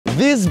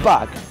This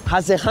bag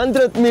has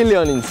 100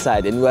 million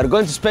inside and we are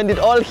going to spend it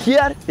all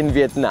here in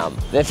Vietnam.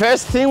 The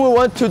first thing we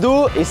want to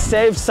do is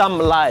save some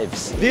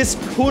lives. This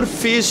poor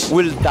fish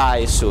will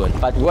die soon,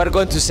 but we are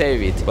going to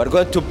save it. We're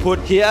going to put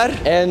here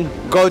and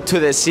go to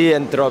the sea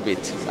and drop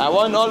it. I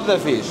want all the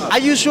fish. Are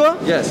you sure?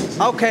 Yes.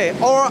 Okay,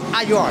 all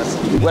are yours.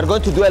 We're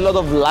going to do a lot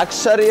of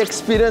luxury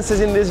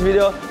experiences in this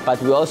video,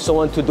 but we also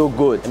want to do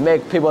good,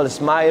 make people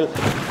smile.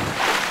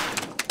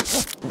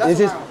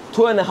 This is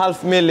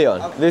 2.5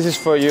 million. This is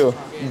for you.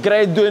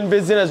 Great doing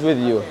business with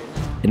you.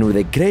 And with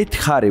a great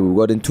hurry, we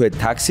got into a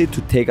taxi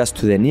to take us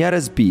to the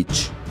nearest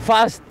beach.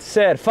 Fast,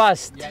 sir,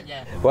 fast.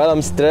 Well,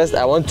 I'm stressed.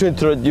 I want to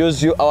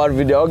introduce you our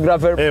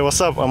videographer. Hey,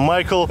 what's up? I'm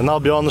Michael, and I'll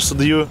be honest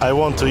with you, I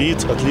want to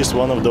eat at least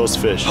one of those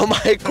fish. Oh,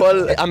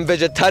 Michael, I'm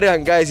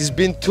vegetarian, guys. It's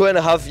been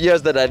 2.5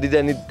 years that I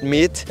didn't eat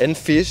meat and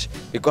fish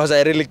because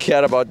I really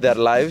care about their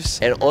lives.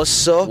 And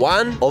also,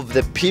 one of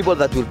the people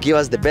that will give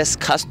us the best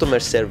customer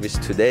service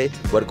today,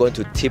 we're going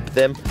to tip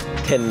them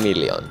 10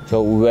 million.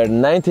 So we were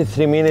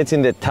 93 minutes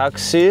in the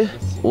taxi.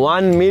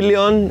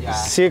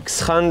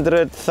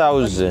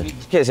 1,600,000.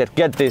 Okay, sir,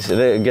 get this,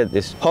 get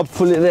this.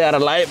 Hopefully they are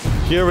alive.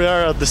 Here we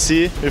are at the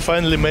sea. We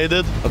finally made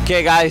it.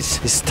 Okay, guys,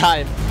 it's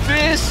time.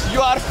 Fish,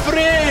 you are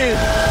free.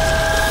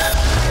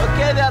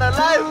 Okay, they are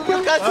alive.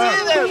 You can see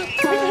them.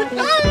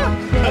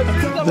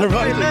 They're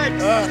right.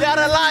 They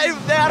are alive.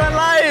 They are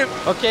alive.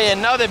 Okay,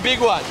 and now the big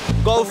one.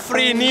 Go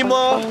free,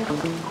 Nemo.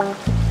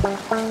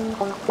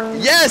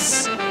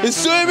 Yes, it's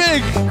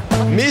swimming.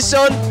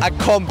 Mission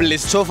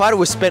accomplished. So far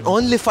we spent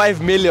only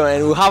 5 million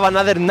and we have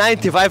another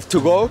 95 to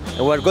go.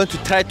 And we're going to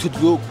try to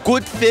do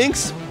good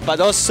things,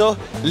 but also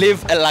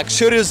live a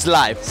luxurious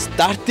life,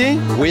 starting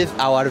with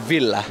our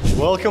villa.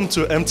 Welcome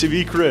to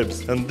MTV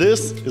Cribs, and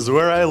this is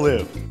where I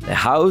live. The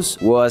house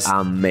was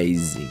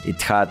amazing.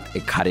 It had a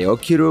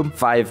karaoke room,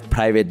 5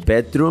 private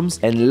bedrooms,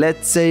 and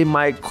let's say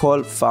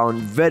Michael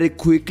found very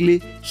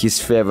quickly his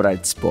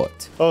favorite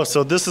spot. Oh,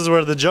 so this is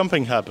where the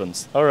jumping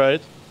happens. All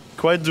right,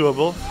 quite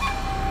doable.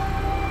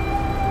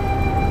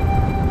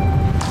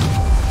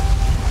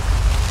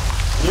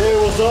 Yeah,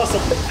 it was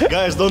awesome.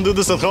 Guys, don't do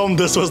this at home.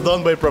 This was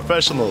done by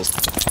professionals.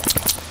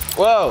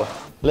 Whoa.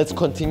 Let's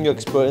continue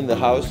exploring the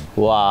house.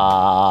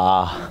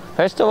 Wow.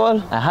 First of all,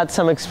 I had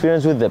some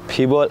experience with the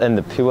people and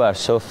the people are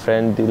so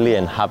friendly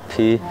and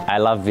happy. I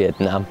love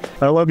Vietnam.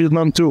 I love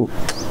Vietnam too.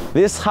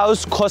 This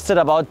house costed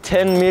about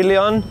 10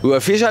 million. We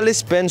officially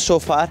spent so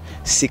far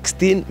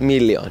 16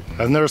 million.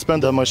 I've never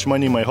spent that much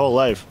money in my whole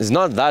life. It's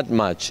not that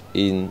much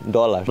in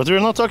dollars. But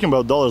we're not talking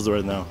about dollars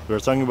right now. We're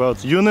talking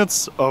about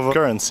units of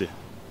currency.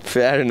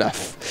 Fair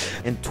enough.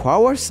 And to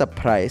our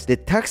surprise, the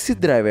taxi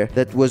driver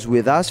that was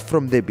with us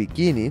from the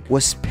beginning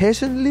was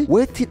patiently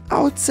waiting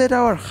outside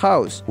our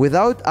house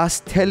without us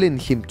telling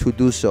him to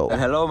do so.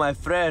 Hello, my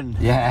friend.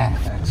 Yeah.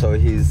 So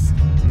he's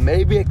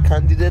maybe a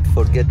candidate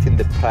for getting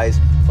the price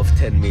of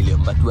 10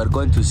 million, but we're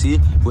going to see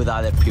with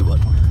other people.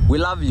 We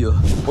love you.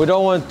 We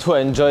don't want to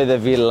enjoy the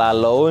villa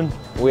alone.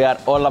 We are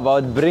all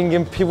about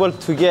bringing people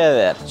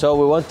together. So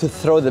we want to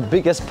throw the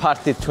biggest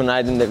party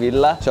tonight in the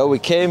villa. So we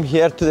came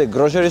here to the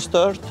grocery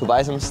store to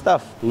buy some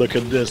stuff. Look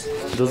at this.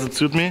 Does it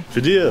suit me?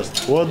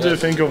 Fidias, what do you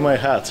think of my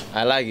hat?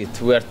 I like it.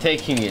 We are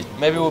taking it.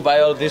 Maybe we'll buy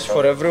all this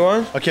for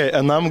everyone. Okay,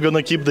 and I'm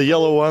gonna keep the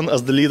yellow one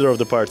as the leader of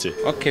the party.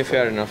 Okay,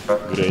 fair enough.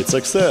 Great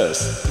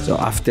success. So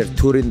after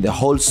touring the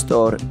whole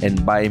store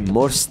and buying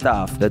more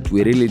stuff that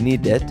we really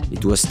needed,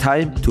 it was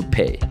time to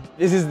pay.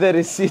 This is the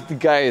receipt,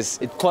 guys.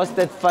 It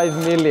costed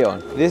 5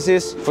 million. This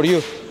is for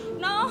you.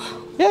 No.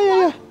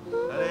 Yeah.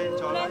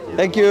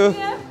 Thank you.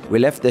 We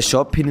left the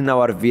shopping in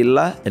our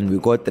villa and we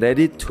got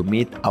ready to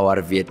meet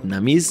our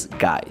Vietnamese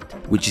guide,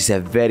 which is a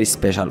very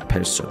special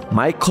person,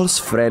 Michael's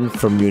friend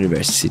from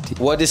university.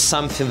 What is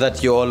something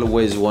that you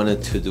always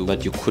wanted to do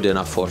but you couldn't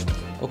afford?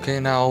 Okay,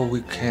 now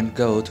we can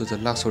go to the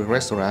luxury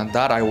restaurant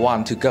that I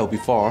want to go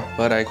before,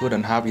 but I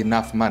couldn't have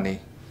enough money.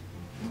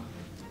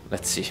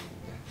 Let's see.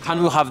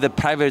 Can we have the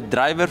private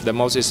driver? The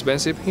most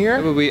expensive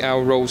here will be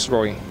our Rolls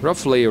Royce,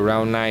 roughly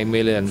around 9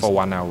 million for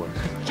 1 hour.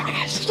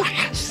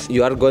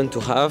 You are going to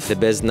have the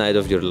best night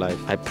of your life,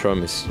 I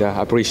promise. Yeah,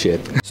 I appreciate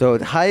it. So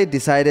Hai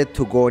decided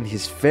to go in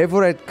his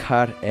favorite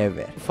car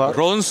ever.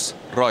 Rolls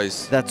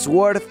Royce. That's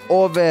worth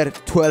over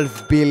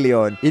 12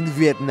 billion in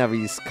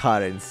Vietnamese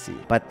currency.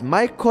 But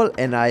Michael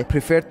and I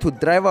prefer to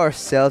drive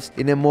ourselves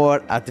in a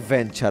more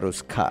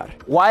adventurous car.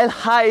 While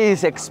Hai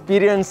is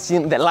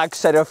experiencing the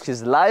luxury of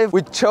his life,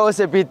 we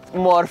chose a bit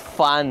more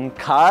fun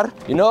car.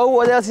 You know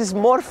what else is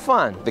more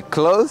fun? The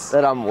clothes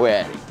that I'm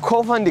wearing.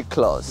 COOFANDY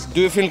clothes.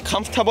 Do you feel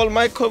comfortable,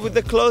 Michael, with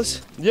the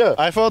clothes? Yeah,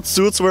 I thought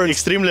suits were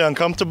extremely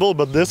uncomfortable,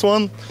 but this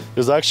one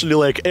is actually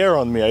like air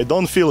on me. I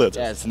don't feel it.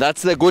 Yes,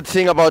 that's the good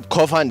thing about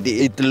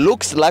COOFANDY. It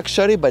looks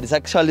luxury, but it's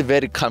actually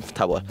very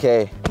comfortable.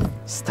 Okay,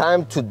 it's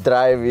time to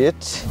drive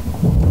it.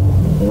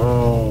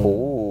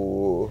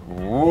 Whoa.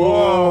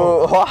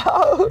 Whoa.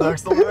 Wow. The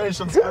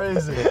acceleration's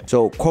crazy.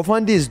 So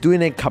COOFANDY is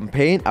doing a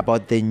campaign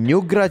about the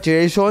new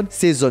graduation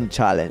season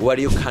challenge Where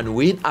you can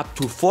win up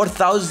to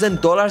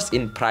 $4,000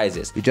 in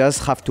prizes. You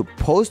just have to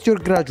post your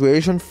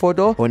graduation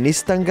photo on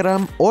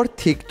Instagram or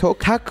TikTok,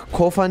 tag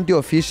COOFANDY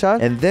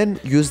official, and then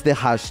use the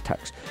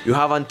hashtags. You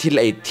have until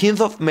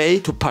 18th of May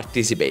to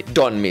participate.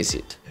 Don't miss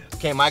it.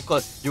 Okay, Michael,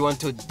 you want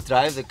to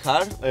drive the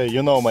car? Hey,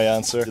 you know my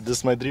answer. This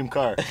is my dream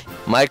car.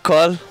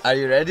 Michael, are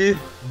you ready?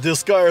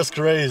 This car is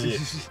crazy.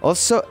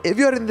 Also, if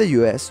you're in the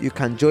US, you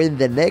can join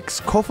the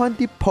next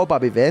COOFANDY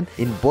pop-up event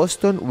in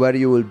Boston where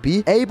you will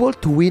be able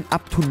to win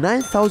up to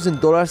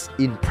 $9,000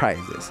 in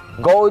prizes.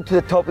 Go to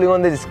the top link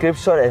on the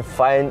description and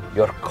find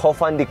your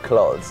COOFANDY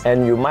clothes.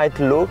 And you might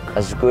look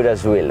as good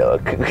as we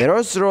look. The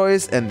Rolls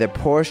Royce and the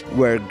Porsche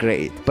were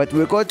great, but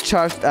we got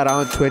charged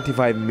around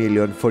 $25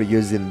 million for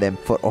using them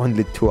for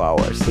only 2 hours.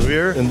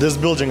 We're in this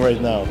building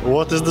right now.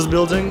 What is this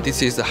building?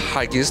 This is the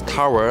highest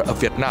tower of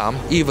Vietnam,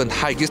 even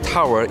highest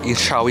tower in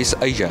Southeast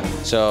Asia.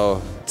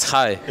 So, it's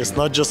high. It's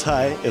not just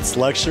high, it's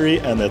luxury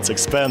and it's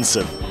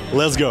expensive.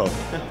 Let's go.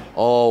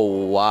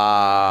 Oh,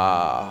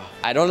 wow.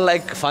 I don't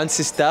like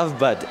fancy stuff,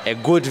 but a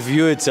good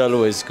view, it's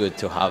always good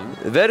to have.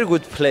 Very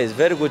good place,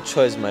 very good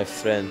choice, my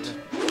friend.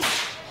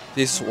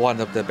 This is one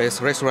of the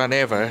best restaurants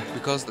ever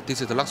because this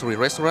is a luxury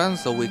restaurant,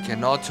 so we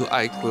cannot to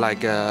act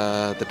like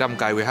the dumb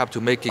guy. We have to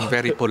make it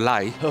very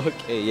polite.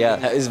 Okay, yeah,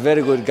 it's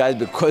very good, guys,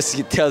 because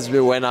he tells me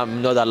when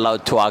I'm not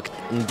allowed to act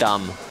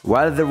dumb.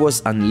 While there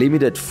was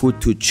unlimited food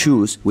to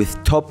choose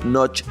with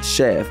top-notch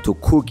chef to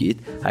cook it,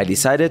 I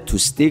decided to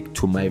stick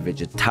to my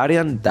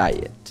vegetarian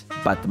diet.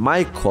 But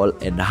Michael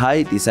and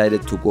I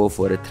decided to go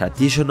for a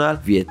traditional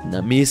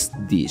Vietnamese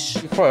dish.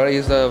 Phở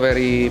is a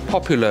very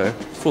popular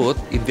food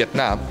in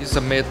Vietnam. It's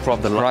made from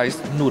the rice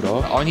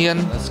noodle, onion,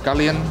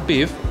 scallion,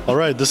 beef. All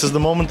right, this is the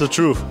moment of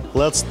truth.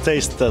 Let's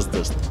taste test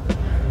this.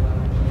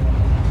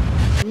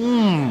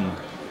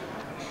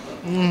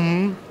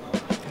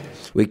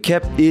 We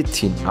kept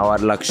eating our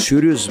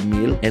luxurious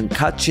meal and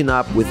catching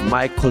up with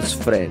Michael's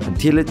friend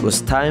until it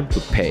was time to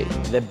pay.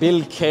 The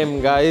bill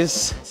came,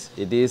 guys.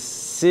 It is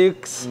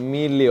 6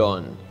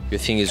 million. You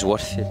think it's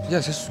worth it?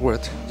 Yes, it's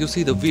worth. You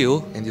see the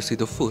view and you see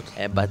the food.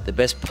 But the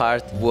best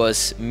part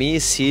was me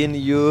seeing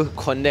you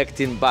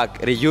connecting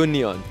back,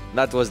 reunion.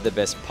 That was the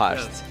best part.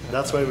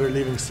 That's why we're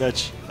leaving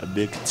such a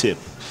big tip.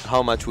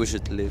 How much we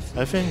should leave?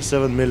 I think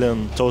 7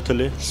 million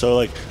totally. So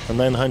like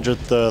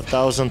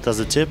 900,000 as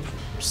a tip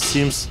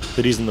seems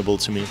reasonable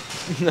to me.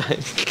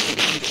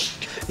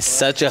 It's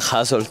such a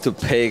hassle to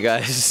pay,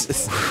 guys.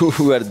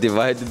 We are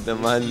dividing the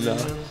money now.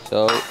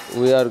 So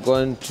we are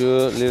going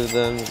to leave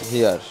them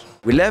here.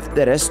 We left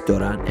the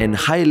restaurant and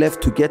Hai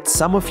left to get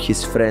some of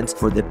his friends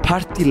for the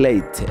party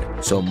later.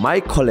 So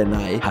Michael and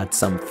I had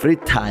some free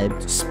time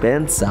to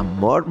spend some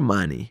more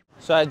money.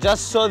 So I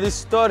just saw this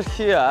store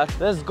here.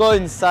 Let's go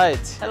inside.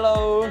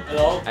 Hello.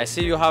 Hello. I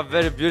see you have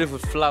very beautiful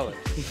flowers.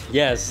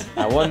 Yes.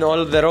 I want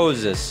all the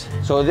roses.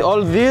 So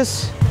all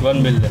this?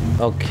 1 million.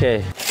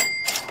 Okay.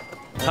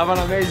 Have an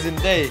amazing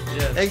day.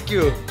 Yes. Thank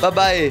you.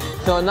 Bye-bye.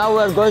 So now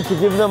we're going to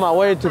give them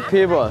away to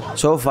people.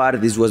 So far,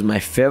 this was my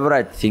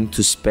favorite thing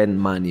to spend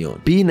money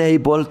on. Being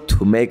able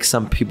to make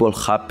some people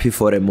happy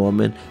for a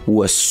moment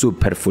was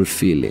super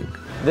fulfilling.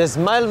 The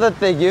smile that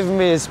they give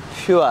me is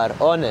pure,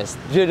 honest,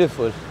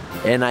 beautiful.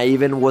 And I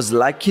even was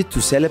lucky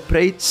to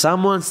celebrate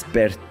someone's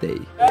birthday.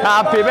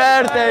 Happy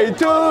birthday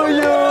to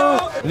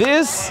you!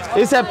 This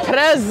is a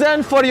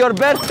present for your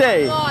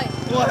birthday.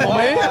 For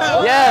me?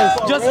 Yes.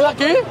 Just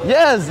lucky?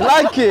 Yes,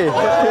 lucky.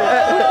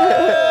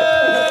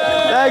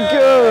 Thank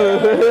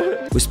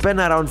you. We spent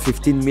around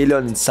 15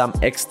 million in some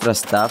extra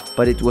stuff,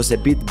 but it was a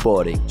bit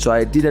boring, so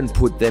I didn't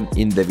put them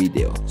in the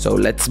video. So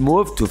let's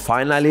move to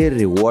finally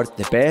reward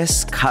the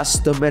best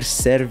customer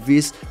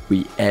service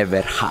we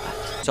ever had.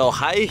 So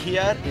Hai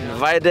here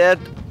invited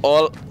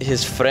all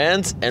his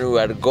friends and we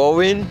are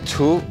going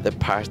to the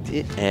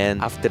party,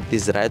 and after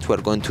this ride we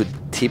are going to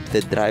tip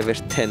the driver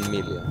 10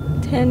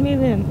 million. 10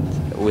 million.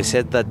 We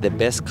said that the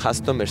best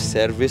customer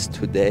service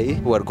today,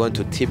 we are going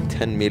to tip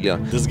 10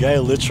 million. This guy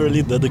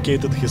literally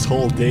dedicated his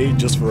whole day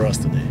just for us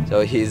today.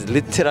 So he's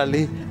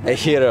literally a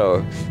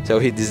hero. So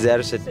he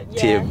deserves a tip.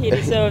 Yeah, he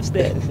deserves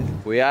that.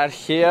 We are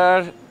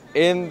here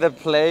in the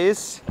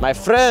place. My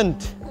friend,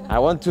 I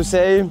want to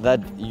say that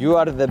you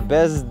are the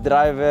best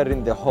driver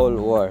in the whole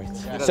world.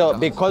 So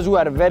because we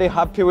are very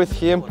happy with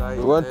him,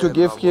 we want to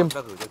give him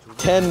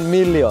 10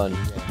 million.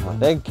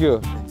 Thank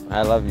you.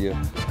 I love you.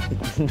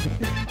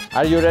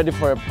 Are you ready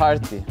for a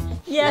party?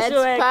 Yes,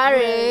 let's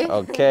party.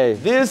 Okay,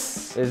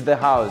 this is the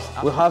house.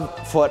 We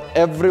have for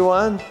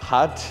everyone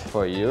hat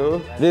for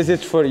you. This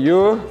is for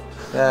you.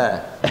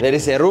 Yeah. There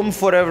is a room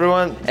for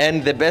everyone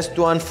and the best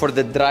one for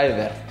the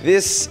driver.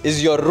 This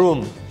is your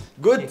room.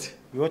 Good?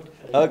 Good.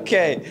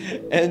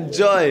 Okay,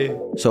 enjoy.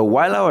 So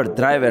while our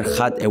driver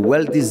had a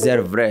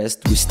well-deserved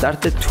rest, we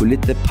started to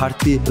lead the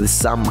party with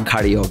some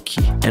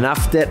karaoke. And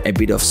after a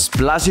bit of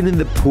splashing in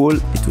the pool,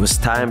 it was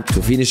time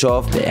to finish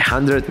off the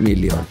 100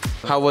 million.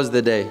 How was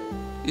the day?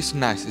 It's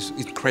nice, it's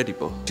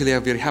incredible. Actually,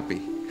 I'm very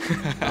happy.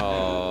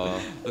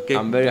 Oh, Okay.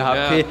 I'm very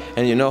happy. Yeah.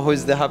 And you know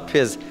who's the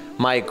happiest?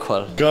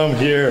 Michael. Come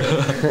here.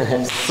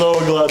 I'm so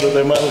glad that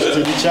I managed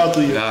to reach out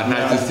to you. Yeah,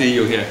 nice to see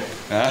you here.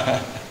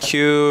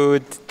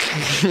 Cute.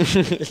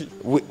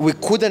 we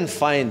couldn't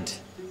find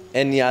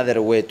any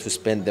other way to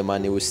spend the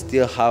money. We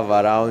still have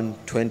around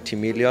 20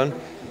 million.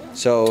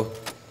 So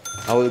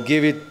I will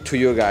give it to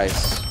you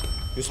guys.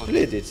 You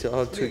split it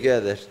all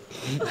together.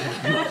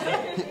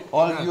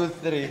 All you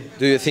three.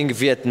 Do you think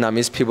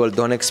Vietnamese people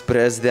don't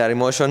express their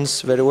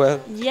emotions very well?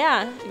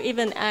 Yeah,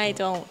 even I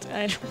don't.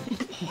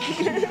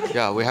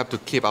 Yeah, we have to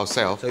keep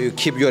ourselves. So you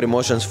keep your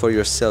emotions for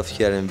yourself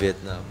here in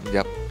Vietnam.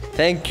 Yep.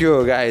 Thank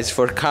you guys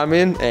for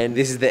coming, and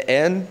this is the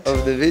end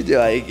of the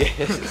video, I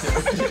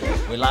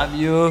guess. We love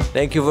you.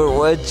 Thank you for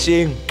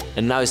watching.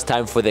 And now it's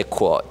time for the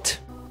quote.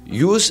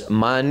 Use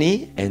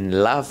money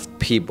and love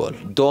people.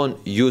 Don't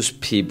use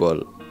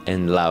people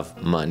and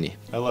love money.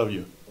 I love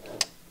you.